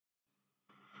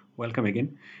Welcome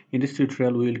again. In this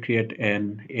tutorial, we will create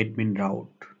an admin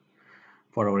route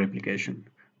for our application.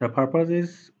 The purpose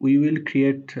is we will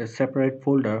create a separate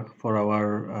folder for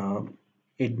our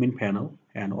admin panel,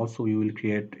 and also we will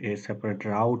create a separate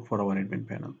route for our admin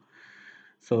panel.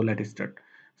 So let's start.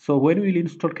 So when we will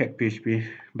install CakePHP,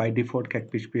 by default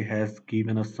CakePHP has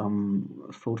given us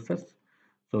some sources.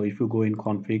 So if you go in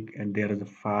config and there is a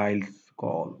file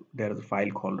called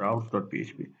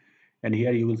routes.php, and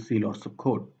here you will see lots of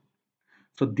code.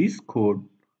 So this code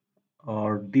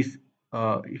or this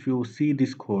if you see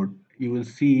this code, you will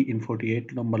see in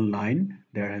 48 number line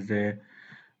there has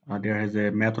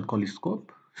a method called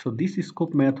scope. So this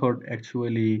scope method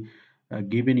actually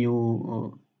given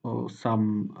you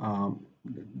some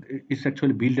it's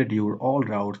actually builded your all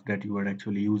routes that you are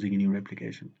actually using in your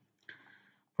application.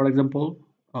 For example,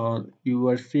 you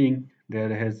are seeing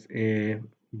there has a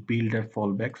builder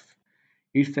fallbacks.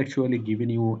 It's actually given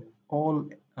you all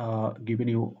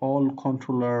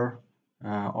controller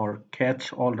or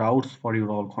catch all routes for your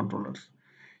all controllers.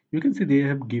 You can see they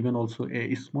have given also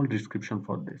a small description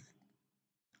for this.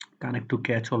 Connect to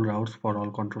catch all routes for all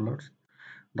controllers.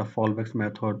 The fallbacks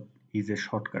method is a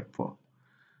shortcut for.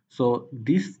 So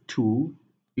these two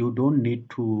you don't need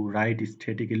to write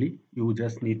statically. You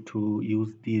just need to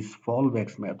use this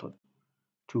fallbacks method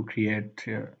to create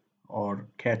or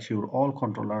catch your all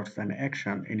controllers and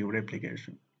action in your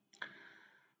application.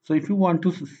 So if you want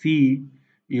to see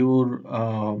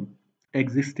your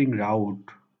existing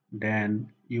route,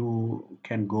 then you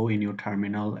can go in your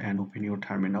terminal and open your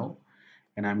terminal.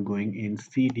 And I'm going in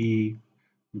cd,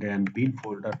 then bin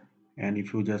folder. And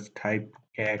if you just type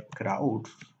cake routes,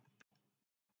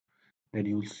 then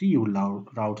you'll see your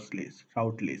route list.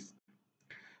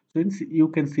 Since you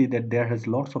can see that there has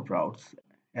lots of routes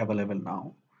available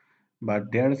now,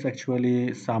 but there is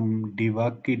actually some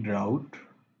debug kit route.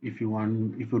 If you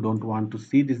don't want to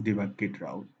see this debug kit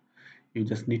route, you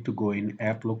just need to go in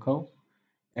app local,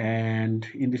 and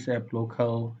in this app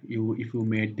local, if you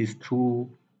made this true,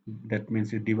 that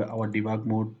means our debug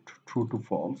mode true to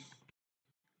false.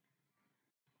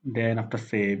 Then after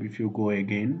save, if you go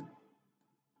again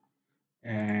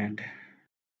and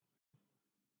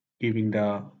giving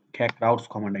the cake routes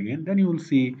command again, then you will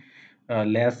see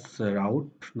less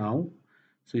route now.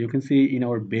 So you can see in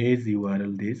our base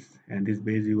URL this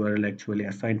base URL actually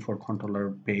assigned for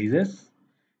controller pages,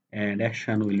 and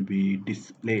action will be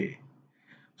display.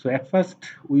 So at first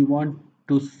we want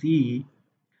to see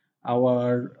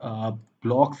our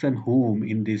blocks and home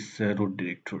in this root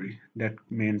directory. That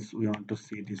means we want to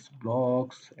see these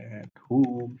blocks and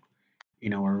home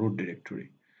in our root directory.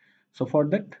 So for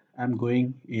that, I'm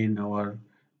going in our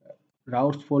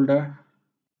routes folder,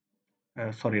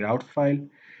 routes file,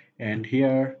 and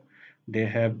here they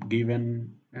have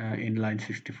given in line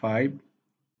 65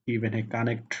 even a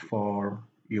connect for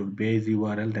your base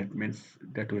URL. That means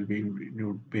that will be in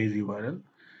your base URL,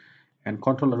 and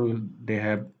controller will they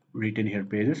have written here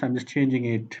pages. I'm just changing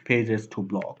it pages to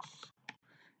blocks,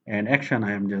 and action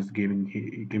I am just giving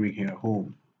here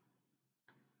home.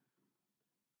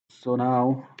 So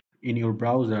now in your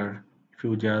browser, if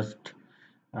you just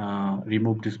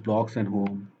remove these blocks and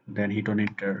home, then hit on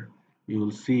enter, you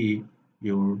will see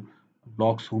your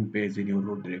blocks home page in your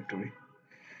root directory.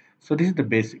 So this is the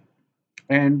basic.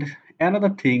 And another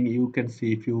thing you can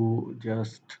see, if you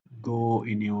just go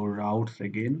in your routes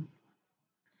again,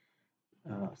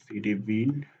 cd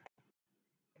bin,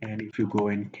 and if you go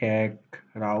in cake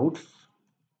routes,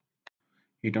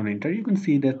 hit on enter, you can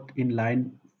see that in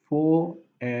line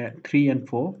 3 and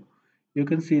 4, you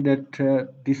can see that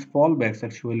this fallbacks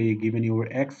actually given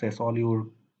your access all your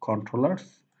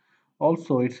controllers.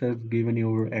 Also it says given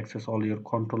your access all your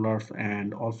controllers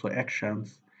and also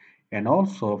actions, and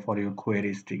also for your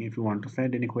query string. If you want to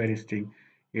send any query string,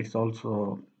 it's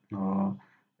also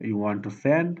you want to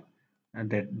send,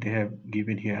 and that they have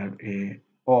given here a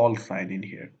all sign in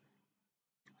here.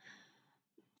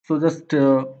 So just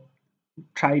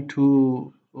try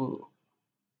to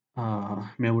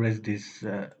memorize these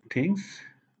things,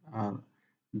 uh,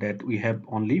 that we have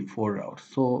only 4 routes.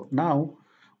 So now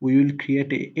we will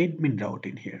create a admin route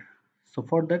in here. So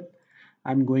for that,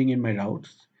 I'm going in my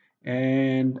routes,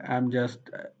 and I'm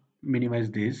just minimize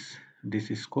this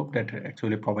scope that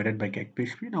actually provided by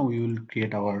CakePHP. Now we will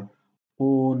create our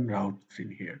own routes in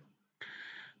here.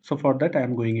 So for that,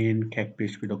 I'm going in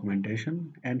CakePHP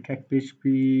documentation, and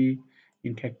CakePHP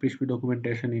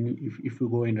documentation, if you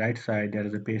go in right side, there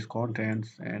is a page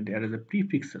contents and there is a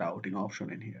prefix routing option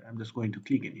in here. I'm just going to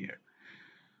click in here.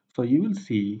 So you will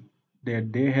see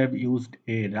that they have used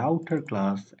a router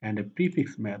class and a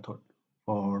prefix method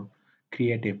for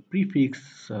create a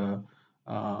prefix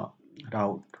uh,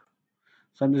 route.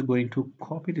 So I'm just going to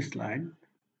copy this line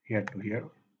here to here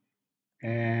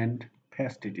and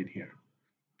paste it in here.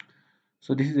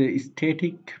 So this is a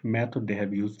static method they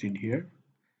have used in here.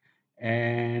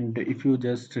 And if you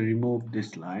just remove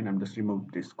this line, I'm just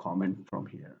remove this comment from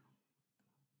here.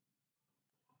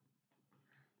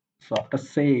 So after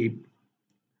save,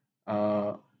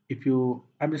 uh, if you,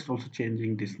 I'm just also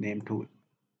changing this name to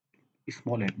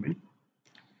small admin.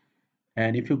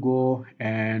 And if you go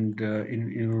and uh,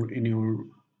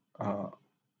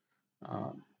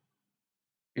 uh,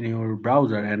 in your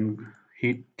browser and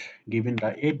hit given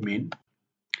the admin,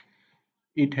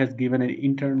 it has given an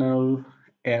internal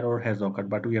error has occurred,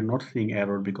 but we are not seeing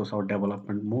error because our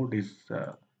development mode is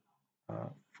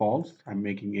false. I'm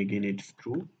making again it's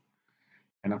true.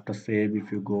 And after save,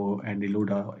 if you go and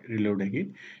reload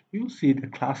again, you'll see the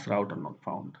class router not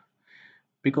found,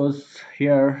 because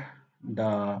here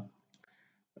the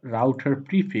router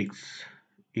prefix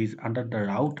is under the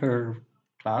router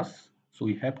class, so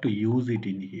we have to use it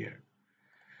in here.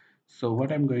 So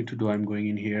what I'm going to do, I'm going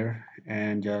in here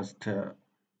and just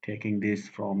taking this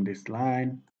from this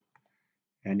line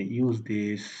and use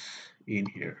this in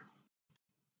here.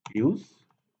 Use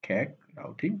cake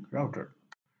routing router.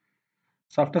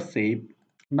 So after save,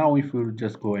 now if you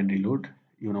just go and reload,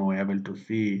 you know, able to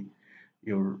see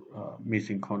your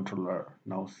missing controller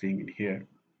now seeing in here.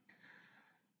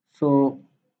 So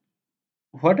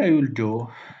what I will do,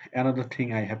 another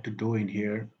thing I have to do in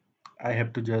here, I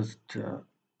have to just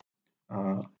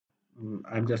uh,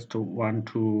 I'm just want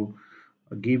to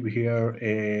give here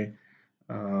a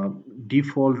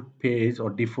default page or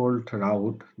default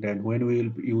route. Then when we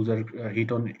will user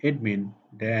hit on admin,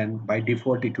 then by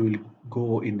default it will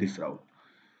go in this route.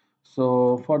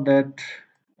 So for that,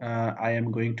 I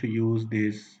am going to use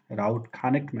this route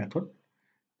connect method.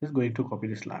 Just going to copy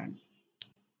this line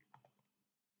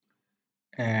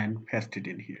and paste it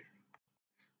in here.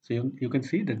 So you can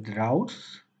see that the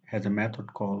routes has a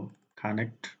method called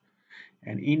connect,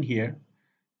 and in here,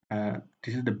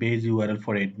 this is the base URL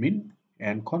for admin,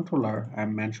 and controller.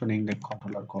 I'm mentioning the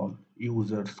controller called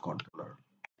users controller,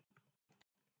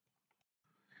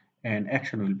 and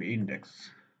action will be index.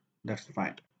 That's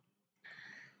fine.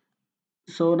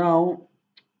 So now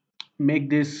make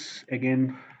this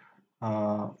again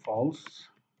false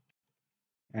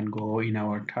and go in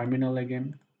our terminal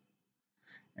again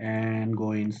and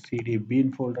go in cd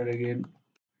bin folder again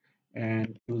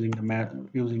and using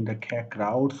the cake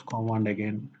routes command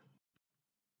again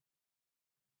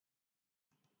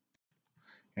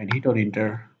and hit on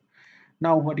enter.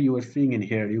 Now what you are seeing in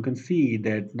here, you can see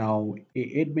that now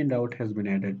a admin route has been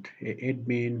added, a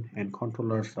admin and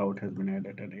controllers route has been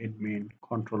added, an admin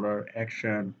controller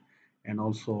action, and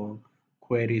also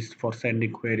queries for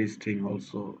sending queries string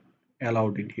also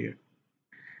allowed in here.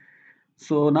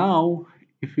 So now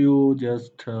if you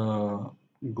just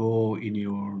go in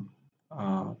your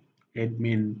uh,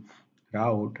 admin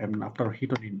route and after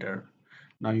hit on enter,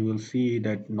 now you will see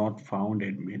that not found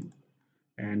admin.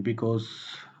 And because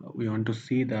we want to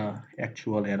see the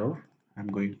actual error, I'm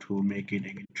going to make it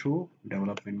again true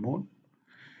development mode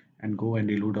and go and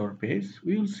reload our page.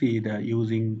 We will see the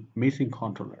using missing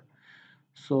controller.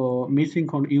 So missing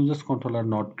users controller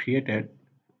not created,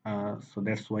 so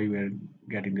that's why we're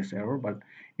getting this error. But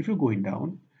if you're going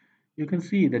down, you can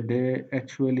see that they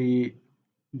actually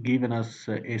given us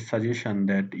a suggestion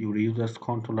that your users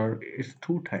controller is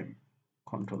two-time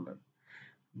controller.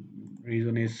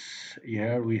 Reason is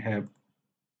here we have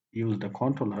used the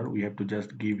controller, we have to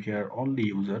just give here only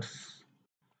users.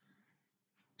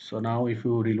 So now if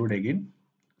you reload again,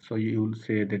 so you will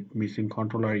say that missing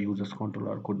controller users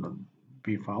controller could not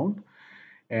be found.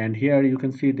 And here you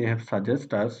can see they have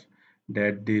suggested us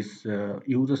that this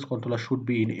users controller should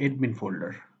be in admin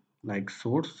folder like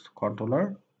source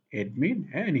controller admin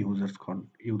and users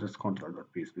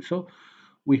controller.php. So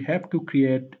we have to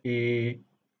create a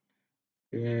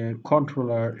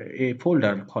controller, a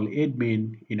folder called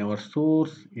admin in our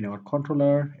source, in our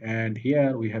controller, and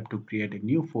here we have to create a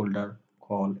new folder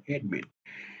called admin.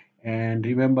 And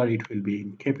remember, it will be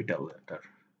in capital letter.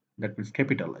 That means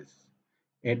capitalize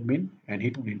admin and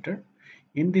hit enter.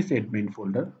 In this admin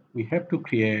folder, we have to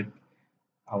create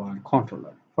our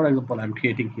controller. For example, I'm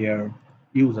creating here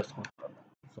users controller.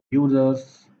 So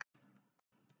users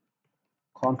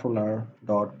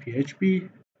controller.php,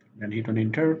 then hit on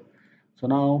enter. So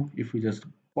now if we just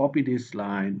copy this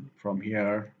line from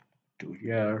here to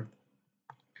here,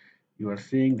 you are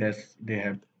seeing that they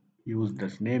have used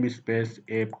this namespace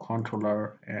app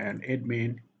controller and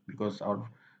admin because our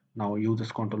now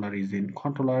users controller is in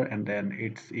controller and then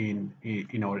it's in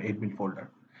our admin folder.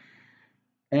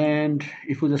 And And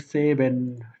if you just save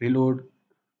and reload,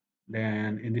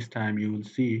 then in this time you will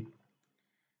see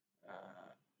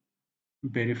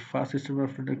very fast system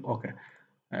of okay.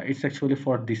 It's actually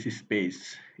for this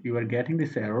space. You are getting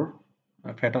this error,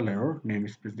 a fatal error,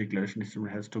 namespace declaration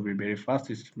statement has to be very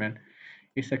fast statement.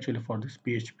 It's actually for this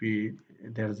PHP.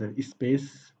 There's a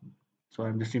space. So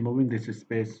I'm just removing this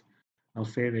space. Now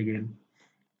save again.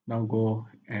 Now go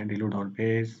and reload our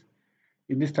page.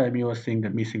 In this time you are seeing the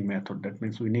missing method. That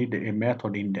means we need a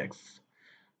method index.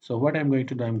 So what I'm going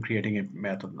to do, I'm creating a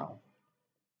method now.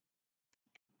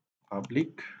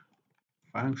 Public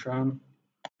function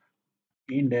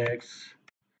index.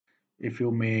 If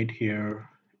you made here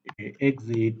a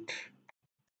exit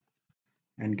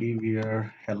and give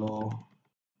here hello,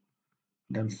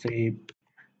 then save,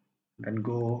 then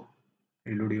go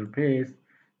reload your page,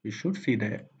 you should see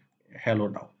the hello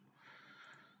now.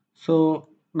 So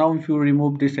now if you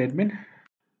remove this admin,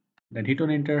 then hit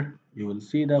on enter, you will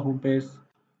see the home page.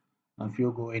 Now if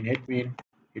you go in admin,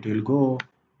 it will go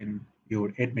in your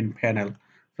admin panel.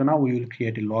 So now we will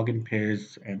create a login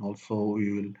page, and also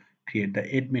we will create the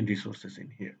admin resources in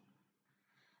here.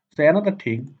 So another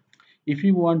thing, if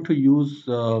you want to use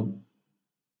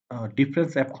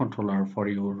different app controller for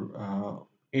your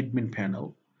admin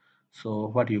panel, so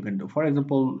what you can do, for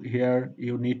example, here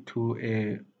you need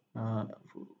to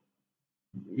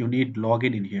you need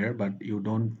login in here, but you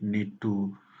don't need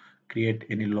to create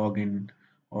any login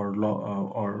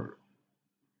or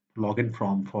login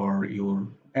from for your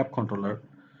app controller.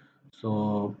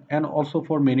 So, and also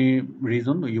for many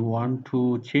reason you want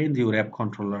to change your app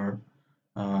controller,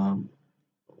 um,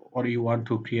 or you want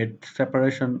to create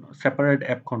separate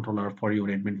app controller for your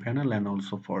admin panel and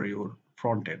also for your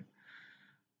front end.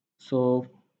 So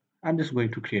I'm just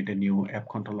going to create a new app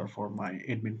controller for my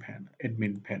admin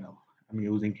panel. I'm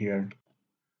using here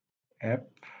app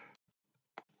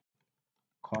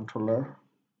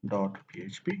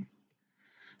controller.php.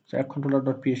 So app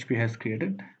controller.php has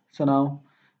created. So now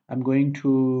I'm going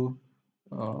to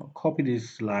copy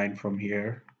this line from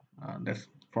here. That's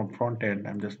from front end.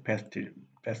 I'm just pasting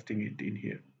it in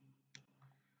here.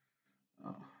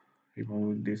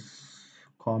 Remove this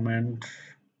comment.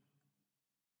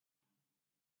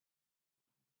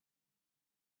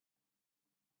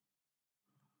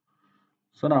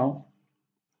 So now,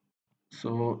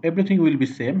 so everything will be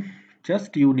same.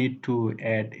 Just you need to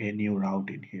add a new route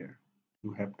in here.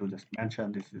 You have to just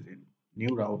mention this is a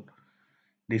new route.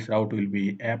 This route will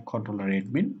be app controller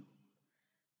admin.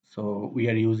 So we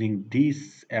are using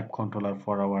this app controller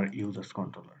for our users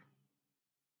controller.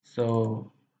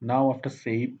 So now after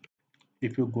save,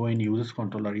 if you go in users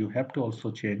controller, you have to also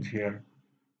change here,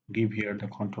 give here the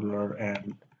controller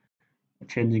and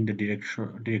changing the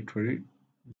directory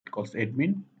calls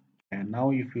admin. And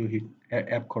now if you hit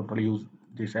app controller, use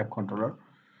this app controller.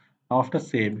 Now after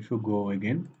save, if you go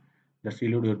again, just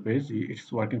reload your page,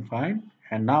 it's working fine.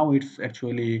 And now it's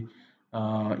actually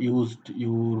used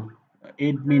your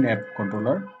admin app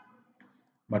controller.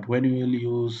 But when you will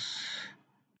use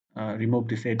remove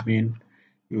this admin,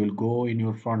 you will go in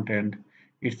your front end,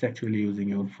 it's actually using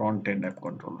your front end app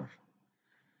controller.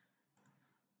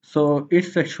 So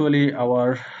it's actually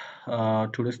our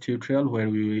today's tutorial where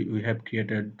we have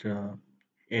created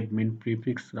admin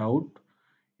prefix route.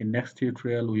 In next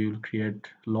tutorial we will create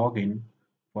login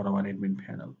for our admin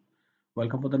panel.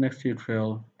 Welcome for the next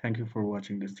tutorial. Thank you for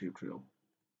watching this tutorial.